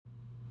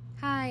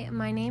Hi,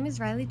 my name is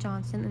Riley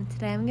Johnson, and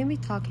today I'm going to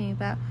be talking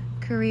about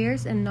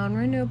careers in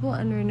non-renewable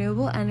and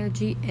renewable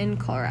energy in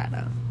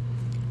Colorado.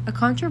 A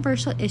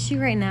controversial issue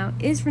right now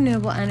is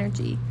renewable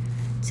energy.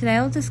 Today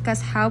I'll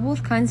discuss how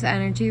both kinds of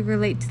energy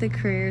relate to the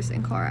careers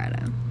in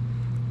Colorado.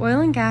 Oil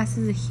and gas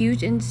is a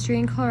huge industry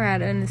in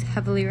Colorado and is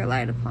heavily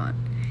relied upon.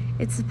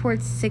 It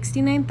supports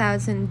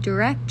 69,000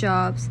 direct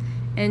jobs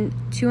and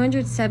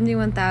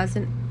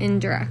 271,000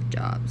 indirect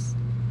jobs.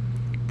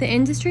 The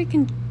industry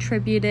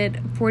contributed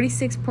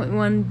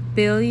 $46.1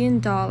 billion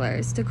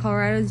to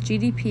Colorado's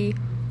GDP,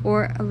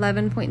 or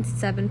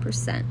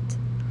 11.7%.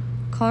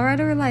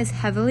 Colorado relies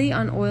heavily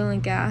on oil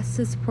and gas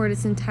to support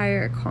its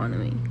entire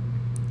economy.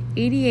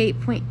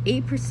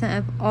 88.8%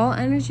 of all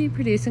energy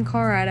produced in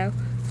Colorado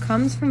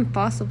comes from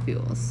fossil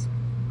fuels.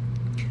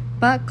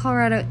 But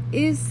Colorado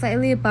is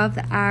slightly above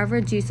the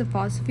average use of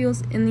fossil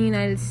fuels in the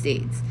United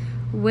States,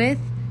 with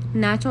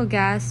natural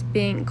gas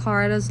being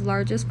Colorado's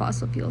largest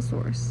fossil fuel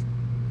source.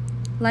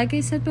 Like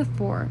I said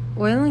before,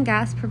 oil and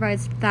gas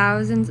provides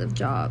thousands of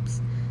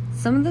jobs.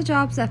 Some of the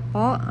jobs that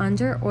fall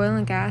under oil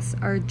and gas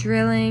are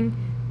drilling,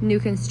 new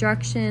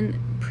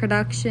construction,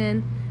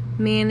 production,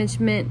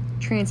 management,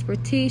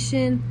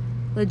 transportation,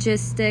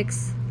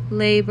 logistics,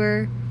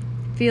 labor,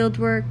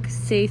 fieldwork,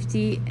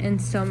 safety, and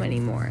so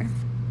many more.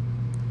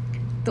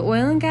 The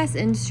oil and gas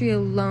industry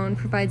alone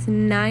provides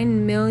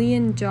 9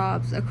 million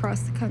jobs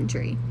across the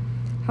country.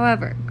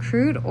 However,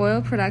 crude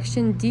oil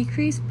production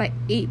decreased by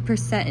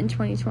 8% in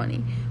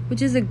 2020,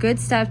 which is a good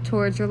step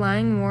towards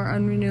relying more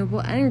on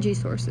renewable energy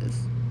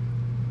sources.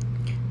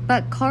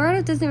 But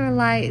Colorado doesn't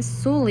rely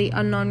solely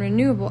on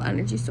non-renewable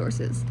energy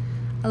sources.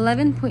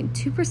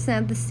 11.2%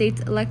 of the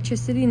state's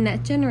electricity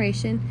net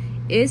generation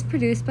is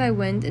produced by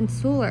wind and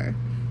solar,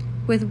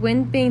 with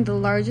wind being the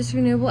largest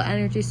renewable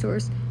energy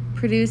source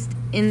produced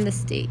in the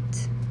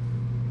state.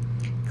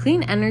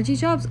 Clean energy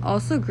jobs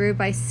also grew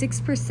by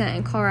 6%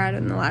 in Colorado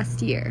in the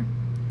last year.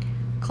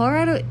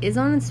 Colorado is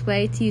on its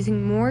way to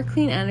using more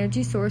clean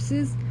energy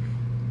sources,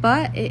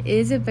 but it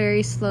is a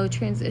very slow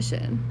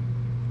transition.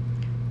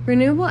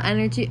 Renewable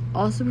energy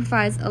also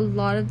provides a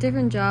lot of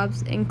different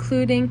jobs,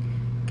 including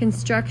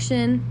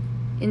construction,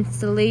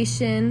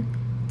 installation,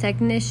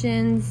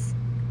 technicians,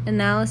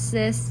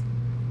 analysis,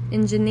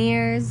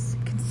 engineers,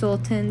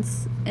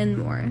 consultants, and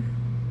more.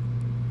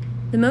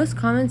 The most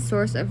common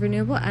source of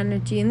renewable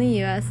energy in the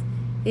U.S.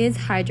 is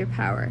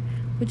hydropower,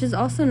 which is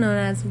also known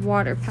as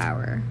water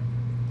power.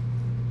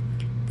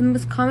 The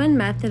most common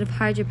method of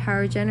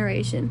hydropower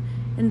generation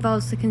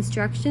involves the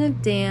construction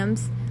of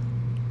dams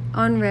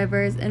on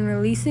rivers and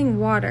releasing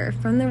water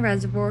from the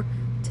reservoir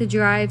to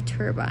drive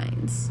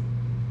turbines.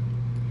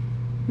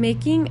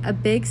 Making a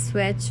big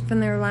switch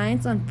from the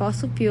reliance on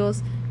fossil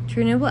fuels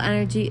to renewable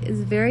energy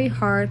is very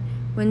hard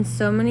when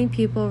so many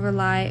people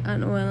rely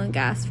on oil and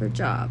gas for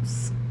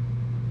jobs.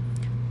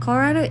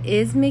 Colorado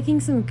is making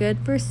some good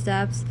first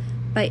steps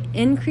by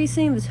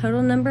increasing the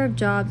total number of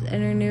jobs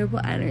in renewable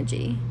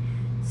energy.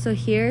 So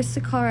here's to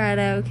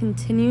Colorado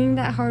continuing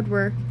that hard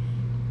work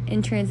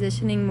and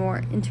transitioning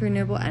more into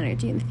renewable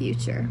energy in the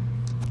future.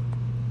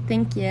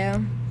 Thank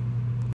you.